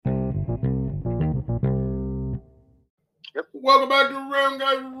Yep. Welcome back to Round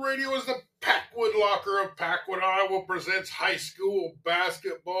Guy Radio as the Packwood Locker of Packwood, Iowa presents high school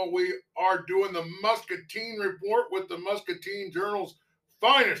basketball. We are doing the Muscatine Report with the Muscatine Journal's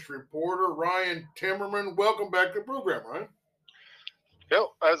finest reporter, Ryan Timmerman. Welcome back to the program, Ryan. Yep.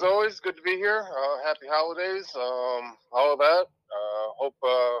 As always, good to be here. Happy holidays. All of that.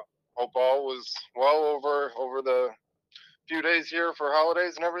 Hope all was well over the few days here for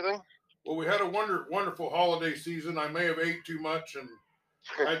holidays and everything. Well, we had a wonderful holiday season. I may have ate too much and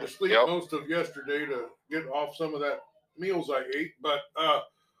had to sleep Yep. most of yesterday to get off some of that meals I ate. But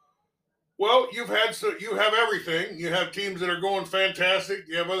well, you have everything. You have teams that are going fantastic.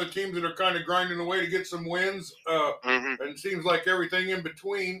 You have other teams that are kind of grinding away to get some wins. And it seems like everything in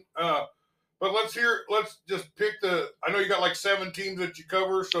between. But let's just pick I know you got like 7 teams that you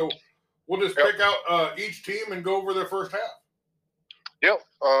cover, so we'll just pick out each team and go over their first half. Yep.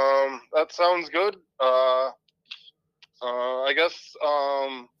 That sounds good. I guess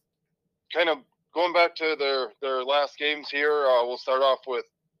kind of going back to their last games here. We'll start off with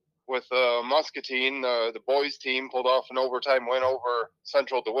Muscatine. The boys team pulled off an overtime win over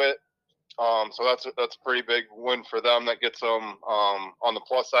Central DeWitt. So that's a pretty big win for them. That gets them on the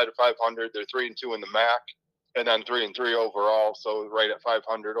plus side of 500. They're 3-2 in the MAC, and then 3-3 overall. So right at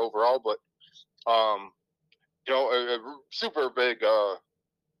 500 overall. But a super big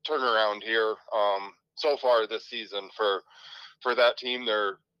turnaround here so far this season for that team.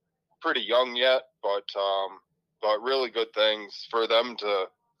 They're pretty young yet, but really good things for them to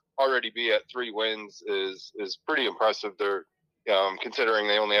already be at 3 wins is pretty impressive. They're considering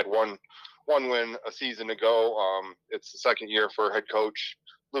they only had one win a season ago. It's the second year for head coach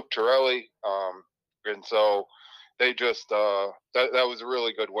Luke Torelli, and so they just that was a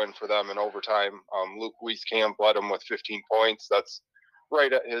really good win for them in overtime. Luke Wieskamp led them with 15 points. That's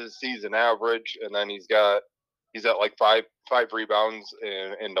right at his season average, and then he's at like five rebounds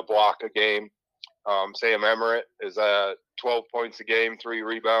and a block a game. Sam Emmerich is at 12 points a game, 3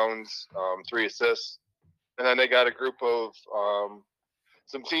 rebounds, 3 assists. And then they got a group of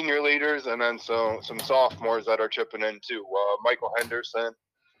some senior leaders and then some sophomores that are chipping in too. Michael Henderson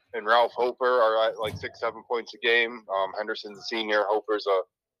and Ralph Hoper are at like 6-7 points a game. Henderson's a senior, Hoper's a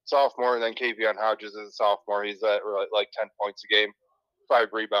sophomore, and then Kavion Hodges is a sophomore. He's at like 10 points a game, 5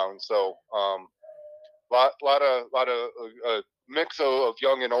 rebounds. So lot of mix of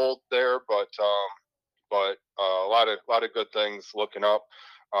young and old there, but a lot of good things looking up.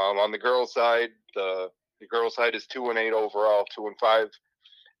 On the girls' side, the girls' side is 2-8 overall, 2-5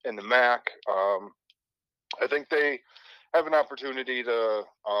 in the MAC. I think they have an opportunity to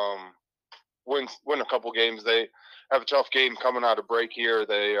win a couple games. They have a tough game coming out of break here.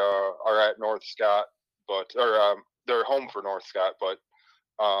 They are at North Scott, they're home for North Scott, but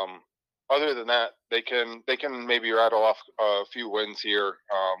other than that, they can maybe rattle off a few wins here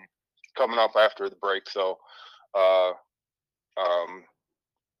coming up after the break. So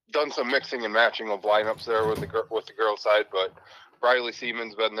done some mixing and matching of lineups there with the girls' side, but Riley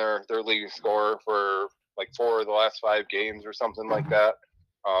Seaman's been their leading scorer for like 4 of the last 5 games or something like that.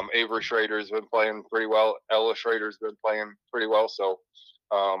 Avery Schrader's been playing pretty well. Ella Schrader's been playing pretty well. So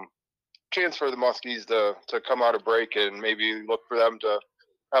chance for the Muskies to come out of break and maybe look for them to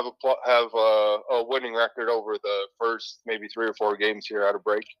have a winning record over the first maybe 3 or 4 games here out of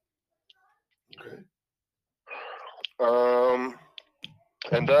break. Okay.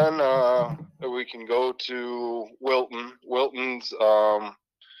 And then we can go to Wilton. Wilton's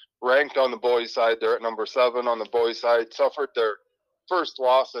ranked on the boys' side. They're at number 7 on the boys' side. Suffered their first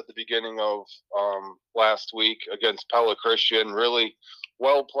loss at the beginning of last week against Pella Christian. Really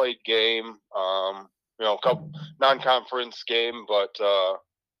well played game. Couple non-conference game, but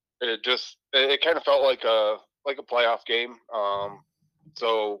it kind of felt like a playoff game.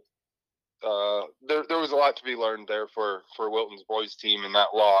 So there was a lot to be learned there for Wilton's boys team in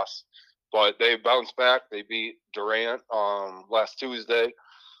that loss, but they bounced back. They beat Durant last Tuesday,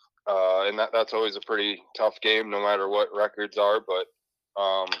 and that's always a pretty tough game, no matter what records are. But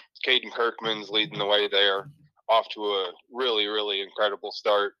Caden Kirkman's leading the way there, off to a really, really incredible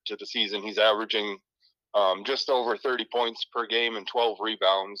start to the season. He's averaging just over 30 points per game and 12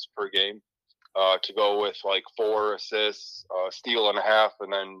 rebounds per game. To go with like 4 assists, steal and a half,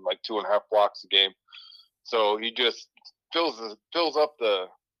 and then like 2.5 blocks a game. So he just fills up the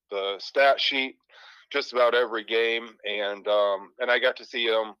stat sheet just about every game, and I got to see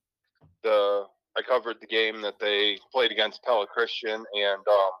him. I covered the game that they played against Pella Christian,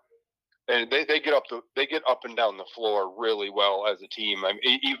 and they get up and down the floor really well as a team. I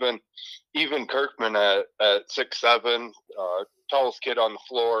mean, even Kirkman at 6'7", tallest kid on the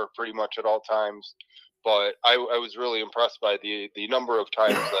floor pretty much at all times, but I was really impressed by the number of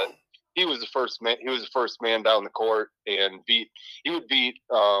times that he was the first man down the court and he would beat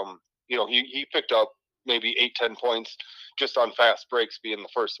he picked up maybe 8-10 points just on fast breaks, being the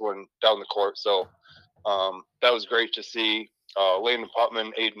first one down the court. So that was great to see. Landon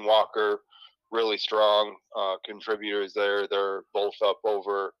Putman, Aiden Walker, really strong contributors there. They're both up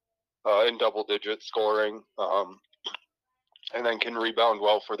over in double digit scoring, and then can rebound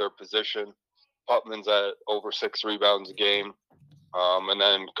well for their position. Putman's at over 6 rebounds a game. And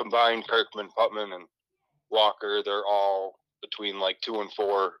then combined, Kirkman, Putman, and Walker, they're all between like 2 and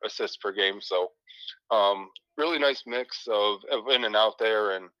 4 assists per game. So really nice mix of in and out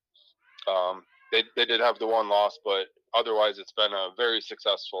there. And they did have the one loss, but otherwise it's been a very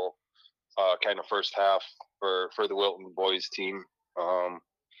successful kind of first half for the Wilton boys team.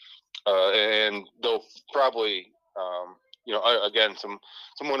 And they'll probably, again, some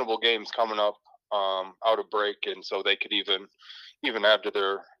winnable games coming up out of break, and so they could even add to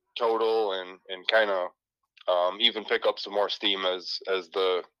their total and kind of even pick up some more steam as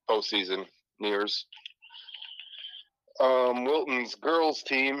the postseason nears. Wilton's girls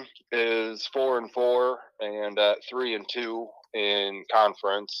team is 4-4 and at 3-2 in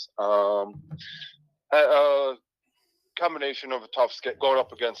conference. A combination of a tough going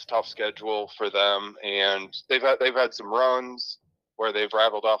up against a tough schedule for them, and they've had some runs where they've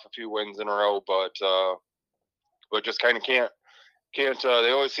rattled off a few wins in a row, but just kind of can't.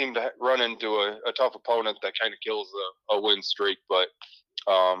 They always seem to run into a tough opponent that kind of kills a win streak. But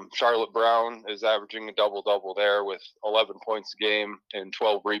Charlotte Brown is averaging a double-double there with 11 points a game and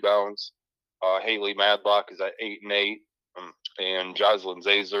 12 rebounds. Haley Madlock is at 8 and 8, and Jocelyn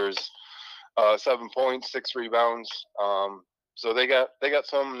Zazers 7 points, 6 rebounds. So they got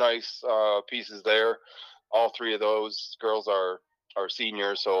some nice pieces there. All three of those girls are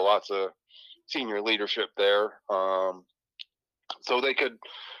seniors, so lots of senior leadership there. So they could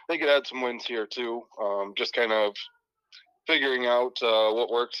add some wins here too. Just kind of figuring out what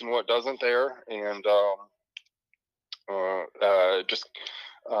works and what doesn't there, and just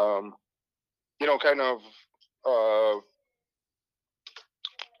kind of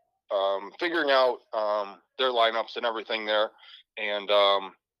figuring out their lineups and everything there, and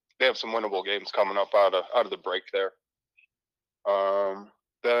they have some winnable games coming up out of the break there.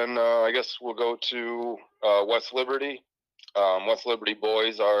 Then I guess we'll go to West Liberty. West Liberty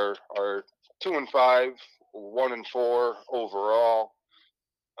boys are 2-5, 1-4 overall.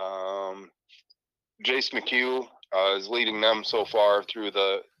 Jace McHugh is leading them so far through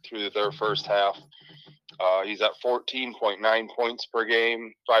their first half. He's at 14.9 points per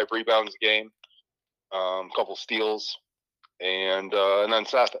game, 5 rebounds a game, a couple steals, and then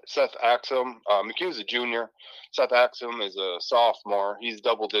Seth Axum. McHugh's a junior. Seth Axum is a sophomore. He's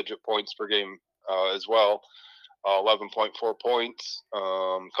double-digit points per game as well. 11.4 points,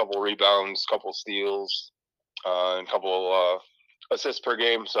 couple rebounds, couple steals, and couple assists per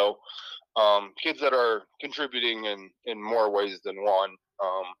game. So kids that are contributing in more ways than one.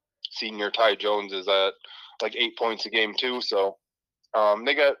 Senior Ty Jones is at like 8 points a game too. So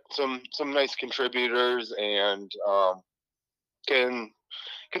they got some nice contributors and can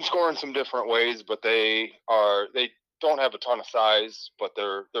score in some different ways, but they don't have a ton of size, but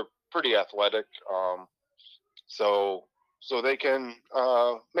they're pretty athletic. So they can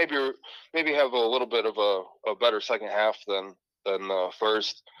maybe have a little bit of a better second half than the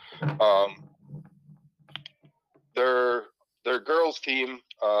first. Their girls team,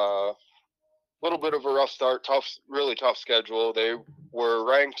 little bit of a rough start, really tough schedule. They were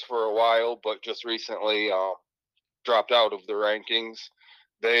ranked for a while, but just recently dropped out of the rankings.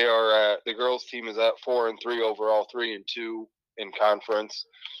 The girls team is at 4-3 overall, 3-2 in conference.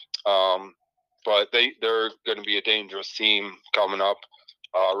 But they're going to be a dangerous team coming up,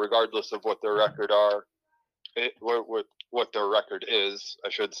 regardless of what their record what their record is, I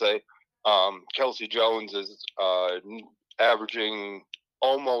should say. Kelsey Jones is averaging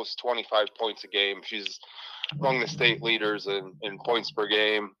almost 25 points a game. She's among the state leaders in points per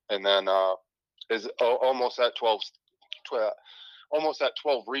game, and then is almost at 12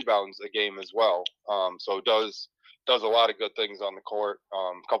 rebounds a game as well. So does a lot of good things on the court.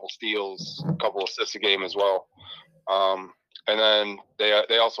 A couple steals, a couple assists a game as well. And then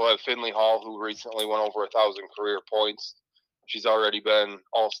they also have Finley Hall, who recently went over 1,000 career points. She's already been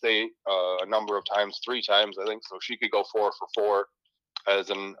All-State a number of times, 3 times, I think. So she could go 4 for 4 as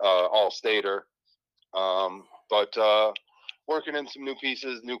an All-Stater. But working in some new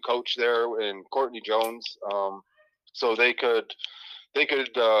pieces, new coach there, and Courtney Jones. So they could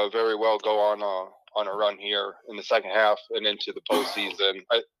very well go on a run here in the second half and into the postseason.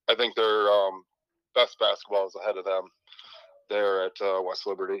 I think they're best basketball is ahead of them there at West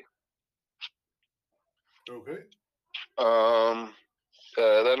Liberty. Okay.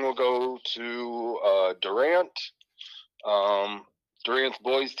 Then we'll go to Durant. Durant's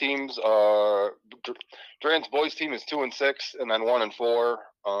boys teams. Durant's boys team is 2-6, and then 1-4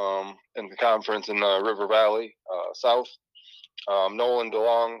 in the conference in the River Valley South. Nolan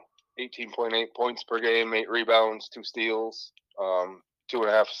DeLong, 18.8 points per game, 8 rebounds, 2 steals,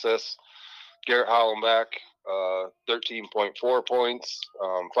 2.5 assists. Garrett Hollenbach, 13.4 points,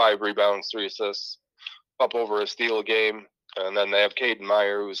 5 rebounds, 3 assists, up over a steal a game. And then they have Caden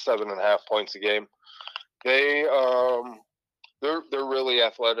Meyer, who's 7.5 points a game. They're really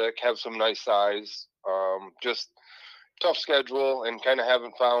athletic, have some nice size, just tough schedule, and kind of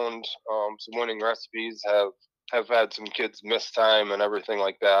haven't found some winning recipes. Have had some kids miss time and everything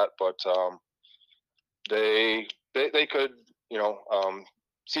like that, but they could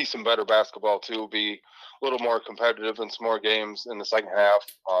see some better basketball too, be a little more competitive in some more games in the second half.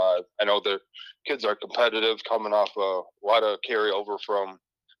 I know the kids are competitive, coming off a lot of carryover from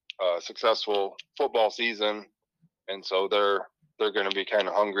a successful football season, and so they're going to be kind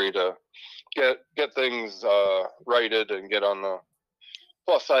of hungry to get things righted and get on the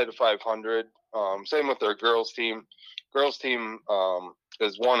plus side of 500. Same with their girls team. Girls team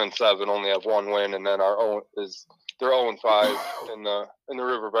is 1-7, only have 1 win, and then they're 0-5 in the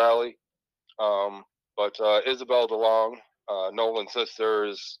River Valley. But Isabel DeLong, Nolan's sister,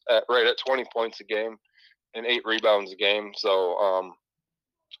 is right at 20 points a game and 8 rebounds a game. So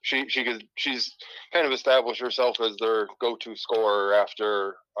she's kind of established herself as their go-to scorer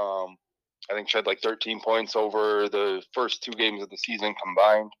after I think she had like 13 points over the first 2 games of the season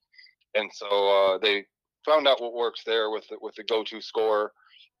combined. And so they found out what works there with the go-to scorer.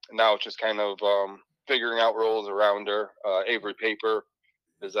 And now it's just kind of figuring out roles around her. Avery Paper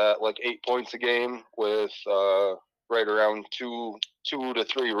is at like 8 points a game with right around 2 to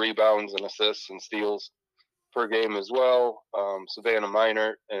 3 rebounds and assists and steals per game as well. Savannah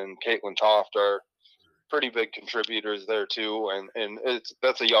Minert and Caitlin Toft are pretty big contributors there too, and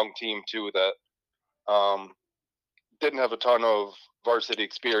that's a young team too that didn't have a ton of varsity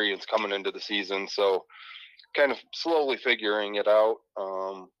experience coming into the season, so kind of slowly figuring it out.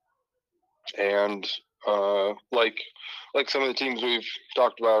 And like some of the teams we've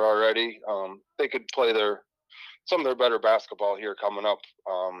talked about already, they could play some of their better basketball here coming up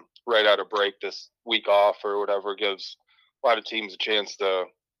right out of break this week off or whatever. Gives a lot of teams a chance to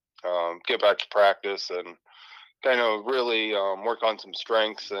get back to practice and kind of really work on some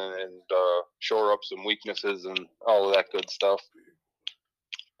strengths and shore up some weaknesses and all of that good stuff.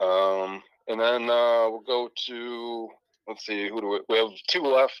 And then we'll go to, let's see, we have 2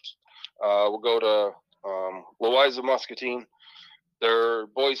 left. We'll go to Louisa Muscatine. Their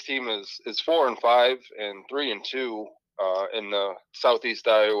boys team is 4-5 and 3-2 in the Southeast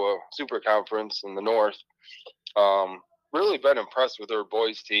Iowa Super Conference in the North. Really been impressed with their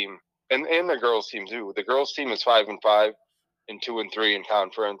boys team and their girls team too. The girls team is 5-5 and 2-3 in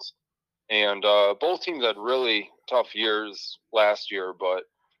conference, and both teams had really tough years last year. But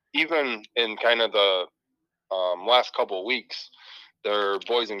even in kind of the last couple of weeks, their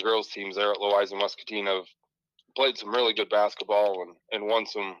boys and girls teams there at Louisa Muscatine have played some really good basketball and won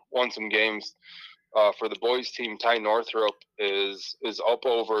some games. For the boys team, Ty Northrup is up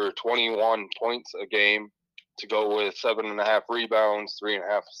over 21 points a game to go with 7.5 rebounds,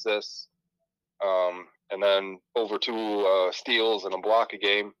 3.5 assists, and then over 2 steals and a block a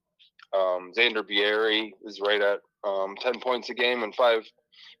game. Xander Bieri is right at 10 points a game and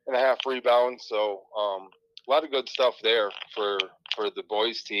 5.5 rebounds. So a lot of good stuff there for the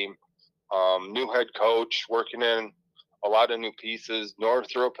boys team. New head coach, working in a lot of new pieces.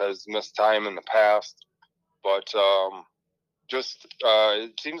 Northrup has missed time in the past, but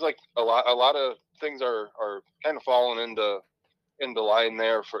it seems like a lot of things are kind of falling into line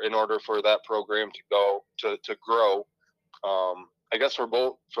there in order for that program to grow. I guess for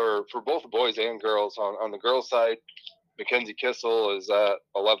both boys and girls. On the girls side, Mackenzie Kissel is at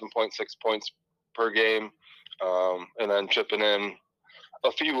 11.6 points per game, and then chipping in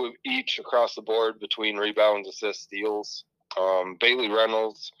a few of each across the board between rebounds, assists, steals. Bailey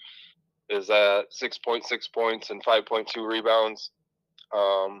Reynolds is at 6.6 points and 5.2 rebounds.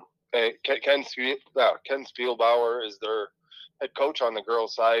 Ken Spielbauer is their head coach on the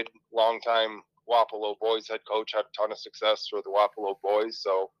girls' side. Longtime Wapello boys head coach, had a ton of success for the Wapello boys.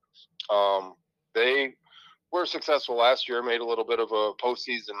 So they were successful last year, made a little bit of a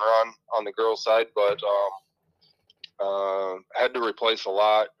postseason run on the girls' side, but had to replace a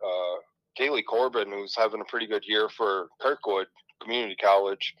lot. Kaylee Corbin, who's having a pretty good year for Kirkwood Community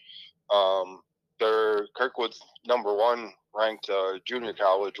College, they're Kirkwood's #1 ranked junior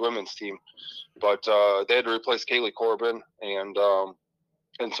college women's team, but they had to replace Kaylee Corbin and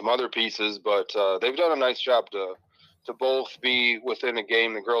some other pieces. But they've done a nice job to both be within a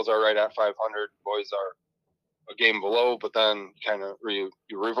game. The girls are right at 500, boys are a game below, but then kind of you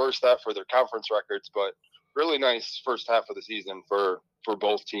reverse that for their conference records. But really nice first half of the season for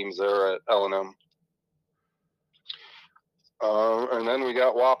both teams there at L&M. And then we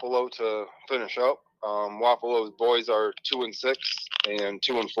got Wapello to finish up. Wapello's boys are 2-6 and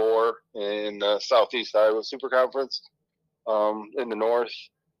 2-4 in the Southeast Iowa Super Conference. In the North,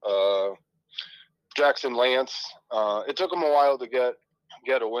 Jackson Lance. It took them a while to get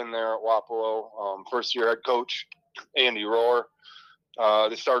a win there at Wapello. First year head coach Andy Rohr.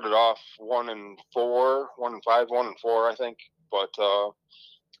 They started off 1-4, 1-5, 1-4, I think, but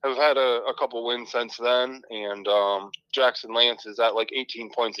have had a couple wins since then. And Jackson Lance is at like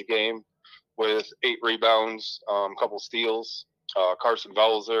 18 points a game with 8 rebounds, a couple steals. Carson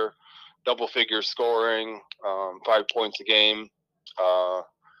Belzer, double figure scoring, 5 points a game.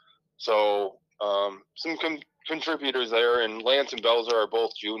 So some contributors there, and Lance and Belzer are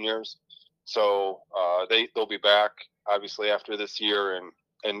both juniors, so they'll be back obviously after this year,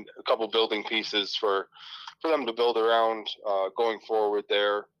 and a couple building pieces for them to build around going forward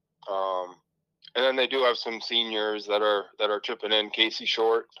there. And then they do have some seniors that are chipping in. Casey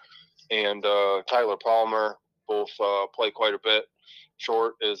Short and Tyler Palmer both play quite a bit.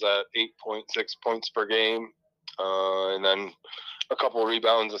 Short is at 8.6 points per game, and then a couple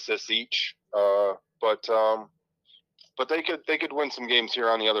rebounds, assists each. But they could win some games here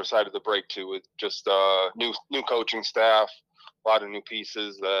on the other side of the break too, with just new coaching staff, a lot of new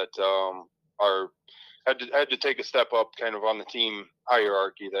pieces that had to take a step up kind of on the team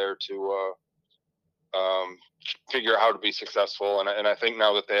hierarchy there to figure out how to be successful. And I think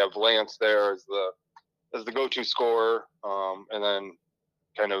now that they have Lance there as the go-to scorer, and then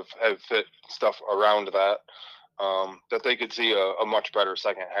kind of have fit stuff around that, that they could see a much better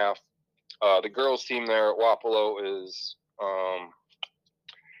second half. The girls team there at Wapello is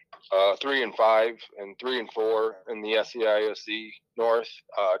 3-5 and 3-4 in the SEISC North.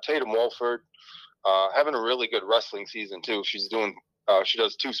 Tatum Wolford having a really good wrestling season too. She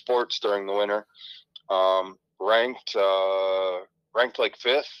does 2 sports during the winter. Ranked like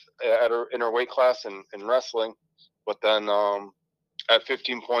 5th in her weight class in wrestling, but then at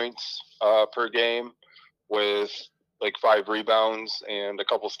 15 points per game with like 5 rebounds and a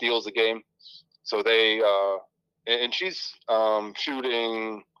couple steals a game. So and she's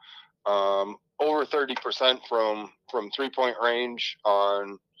shooting over 30% from 3-point range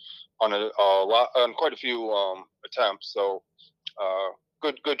on quite a few attempts. So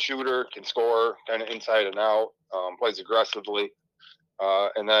good shooter, can score kind of inside and out, plays aggressively.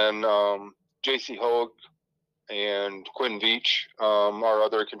 And then JC Hogue and Quinn Veach are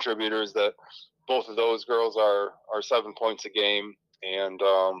other contributors. That both of those girls are 7 points a game and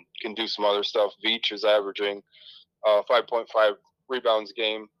can do some other stuff. Veach is averaging 5.5 rebounds a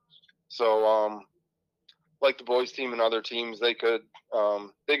game. So like the boys team and other teams, they could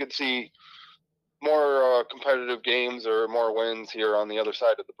see more competitive games or more wins here on the other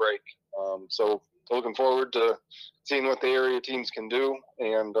side of the break. So looking forward to seeing what the area teams can do,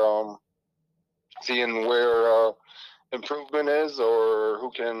 and seeing where improvement is,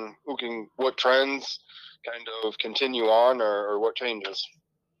 or what trends kind of continue on, or what changes.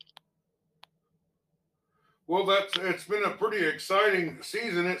 Well, it's been a pretty exciting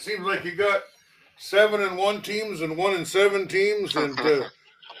season. It seems like you got 7-1 teams and 1-7 teams, and can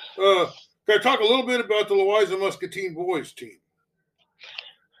I talk a little bit about the Louisa Muscatine boys team?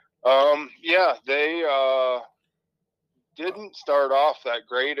 Yeah, they didn't start off that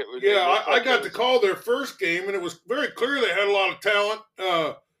great. I got to call their first game, and it was very clear they had a lot of talent.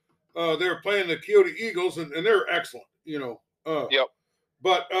 They were playing the Keota Eagles, and they're excellent, Yep.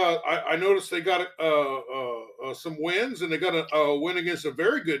 But I noticed they got some wins, and they got a win against a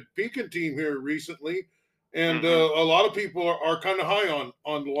very good Pekin team here recently. And a lot of people are kind of high on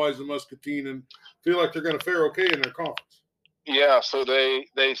Louisa Muscatine and feel like they're going to fare okay in their conference. Yeah, so they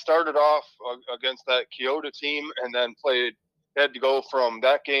started off against that Keota team, and then had to go from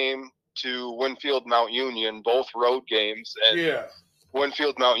that game to Winfield Mount Union, both road games. And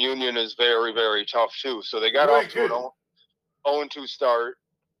Winfield Mount Union is very, very tough too. So they got off to an 0-2 start,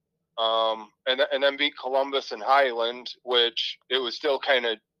 and then beat Columbus and Highland, which it was still kind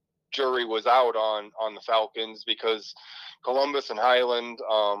of jury was out on the Falcons, because Columbus and Highland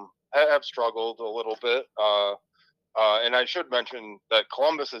have struggled a little bit. And I should mention that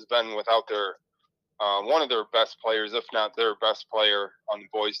Columbus has been without their one of their best players, if not their best player on the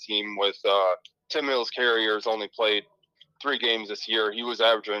boys team, with Tim Mills Carriers only played 3 games this year. He was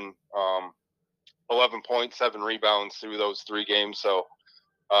averaging 11 points, 7 rebounds through those 3 games. So,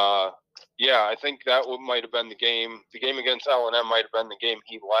 yeah, I think that might have been the game. The game against L&M might have been the game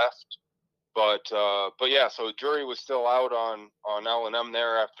he left. But yeah, so Drury was still out on L&M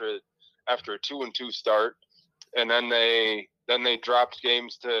there after a 2-2 start, and then they dropped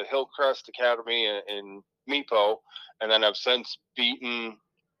games to Hillcrest Academy in Meepo, and then have since beaten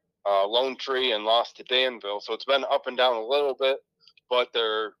Lone Tree and lost to Danville. So it's been up and down a little bit, but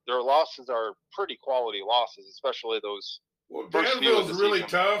their losses are pretty quality losses, especially those. Well, Danville's really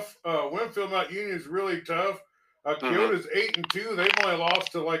tough. Winfield Mount Union is really tough. Keota's 8-2. They've only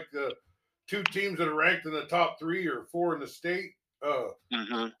lost to like the 2 teams that are ranked in the top 3 or 4 in the state.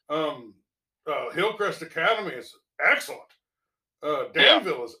 Hillcrest Academy is excellent.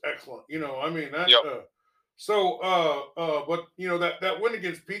 Danville is excellent. You know, I mean that. Yep. But you know that win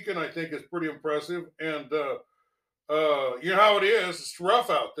against Pekin, I think, is pretty impressive. And you know how it is. It's rough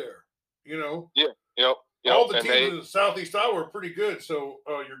out there. You know. Yeah. Yep. All the teams in Southeast Iowa are pretty good, so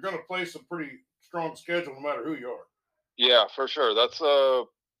you're going to play some pretty strong schedule no matter who you are. Yeah, for sure. That's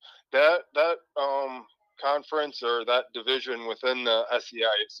that conference or that division within the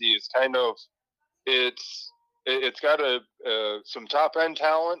SEIC is kind of it's got some top end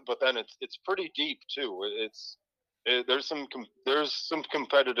talent, but then it's pretty deep too. There's some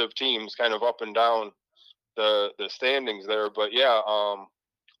competitive teams kind of up and down the standings there, but yeah,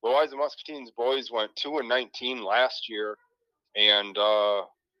 Louisa Muscatine's boys went 2-19 last year, and the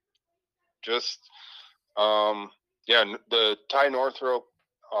Ty Northrop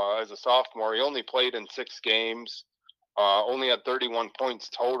as a sophomore, he only played in 6 games, only had 31 points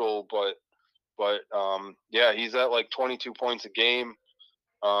total, but yeah, he's at like 22 points a game.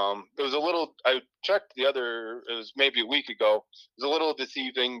 It was a little. I checked it was maybe a week ago. It was a little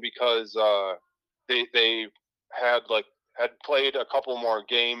deceiving because they had played a couple more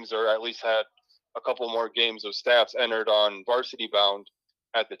games, or at least had a couple more games of staffs entered on Varsity Bound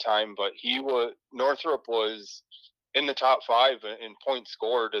at the time. But Northrop was in the top 5 in points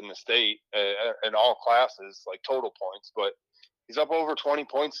scored in the state in all classes, like total points. But he's up over 20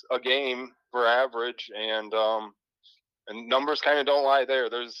 points a game for average, and numbers kind of don't lie there.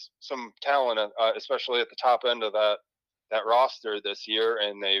 There's some talent, especially at the top end of that roster this year,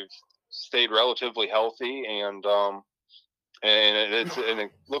 and they've stayed relatively healthy, and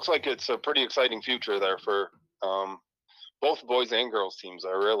it looks like it's a pretty exciting future there for both boys and girls teams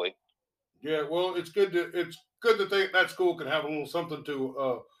there, really. Yeah, well, it's good that that school can have a little something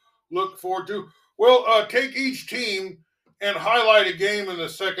to look forward to. Well, take each team and highlight a game in the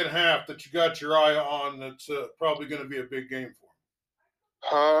second half that you got your eye on that's probably going to be a big game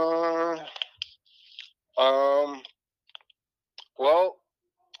for them. Well,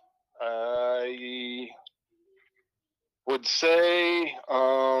 I would say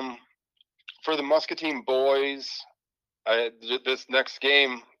for the Muscatine boys, this next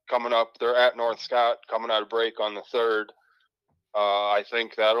game coming up, they're at North Scott, coming out of break on the 3rd. I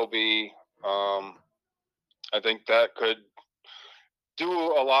think that'll be. I think that could do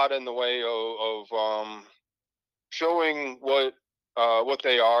a lot in the way of showing what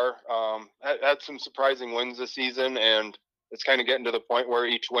they are. Had some surprising wins this season, and it's kind of getting to the point where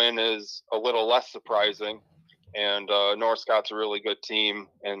each win is a little less surprising. And North Scott's a really good team,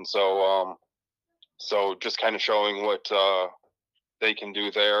 and so just kind of showing what they can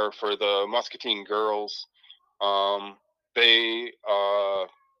do there. For the Muscatine girls, they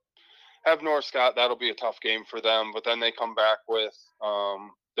have North Scott. That'll be a tough game for them, but then they come back with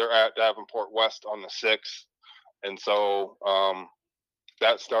they're at Davenport West on the 6th, and so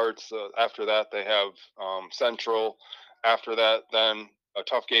that starts after that. They have Central. After that, then a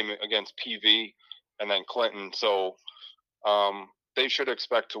tough game against PV, and then Clinton. So they should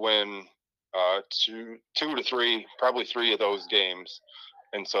expect to win 2 to 3, probably 3 of those games.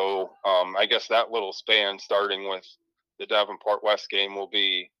 And so I guess that little span, starting with the Davenport West game, will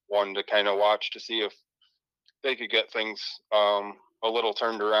be one to kind of watch to see if they could get things a little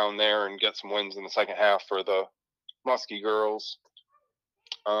turned around there and get some wins in the second half for the Muskie girls.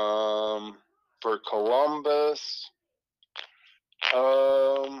 For Columbus,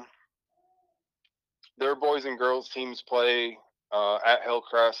 their boys and girls teams play at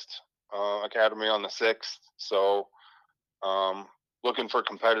Hillcrest Academy on the 6th. So looking for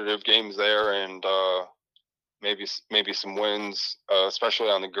competitive games there, and maybe some wins, especially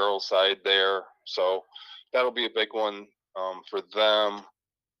on the girls' side there. So that'll be a big one for them.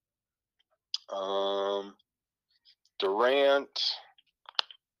 Durant.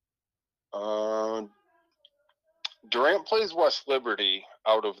 Durant plays West Liberty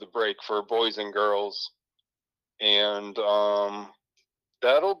out of the break for boys and girls, and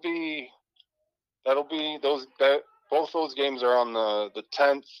that'll be both those games are on the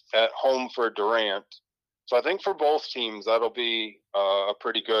 10th at home for Durant. So I think for both teams that'll be a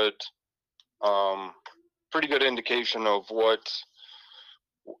pretty good indication of what's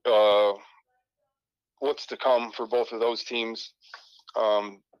to come for both of those teams.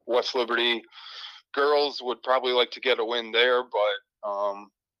 West Liberty girls would probably like to get a win there, but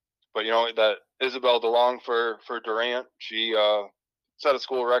that Isabel DeLong for Durant, she set a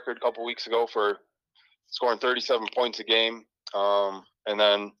school record a couple weeks ago for scoring 37 points a game. And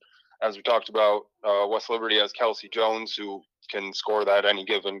then, as we talked about, West Liberty has Kelsey Jones, who can score that any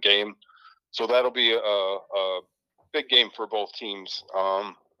given game. So that'll be a big game for both teams.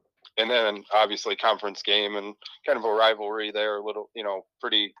 And then, obviously, conference game and kind of a rivalry there, a little,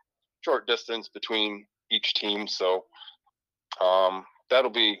 pretty short distance between each team. So that'll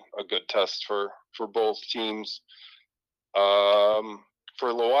be a good test for both teams.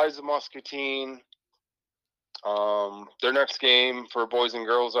 For Louisa Muscatine, their next game for boys and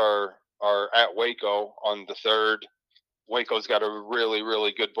girls are at Waco on the 3rd. Waco's got a really,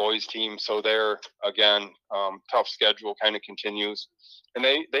 really good boys team, so they're, again, tough schedule kind of continues. And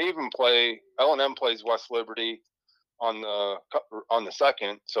they even play, L&M plays West Liberty on the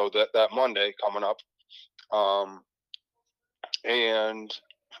 2nd, so that Monday coming up. And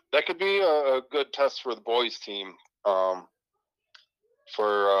that could be a good test for the boys team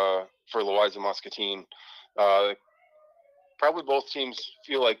for Louisa Muscatine. Probably both teams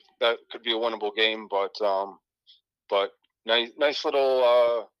feel like that could be a winnable game, but nice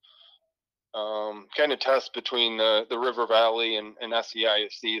little kind of test between the River Valley and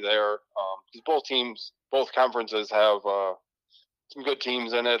SEISD there, because both conferences have some good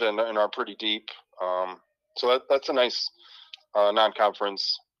teams in it and are pretty deep. So that's a nice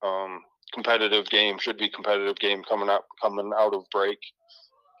non-conference competitive game. Should be competitive game coming out of break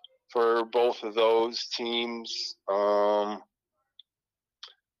for both of those teams.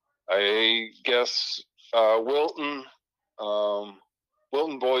 I guess Wilton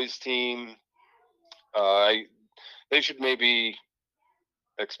boys team, they should maybe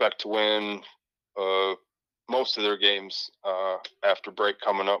expect to win most of their games after break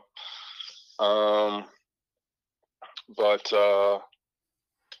coming up. But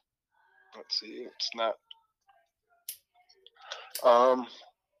let's see, it's not.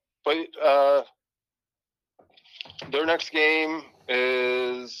 But their next game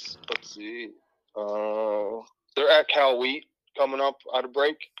is, let's see, they're at Cal Wheat coming up out of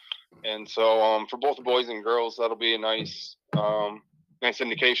break, and so for both the boys and girls, that'll be a nice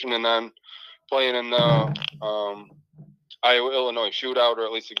indication. And then playing in the Iowa-Illinois shootout, or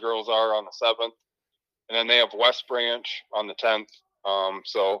at least the girls are, on the 7th, and then they have West Branch on the 10th.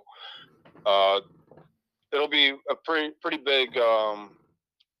 So it'll be a pretty big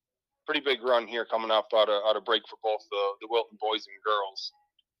run here coming up out of break for both the Wilton boys and girls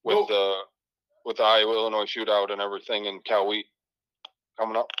with the Iowa-Illinois shootout and everything in Cal Wheat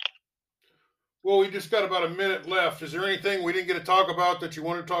coming up. Well, we just got about a minute left. Is there anything we didn't get to talk about that you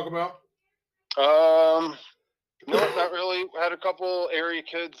want to talk about? No, not really. We had a couple area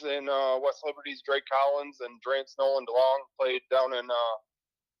kids in West Liberty's Drake Collins and Drance Nolan DeLong played down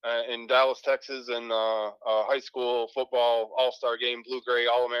in Dallas, Texas, in high school football all-star game, blue-gray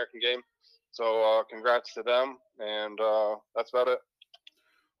All-American game. So congrats to them, and that's about it.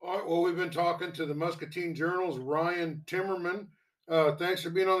 All right. Well, we've been talking to the Muscatine Journal's Ryan Timmerman. Thanks for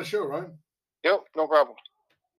being on the show, Ryan. Yep, no problem.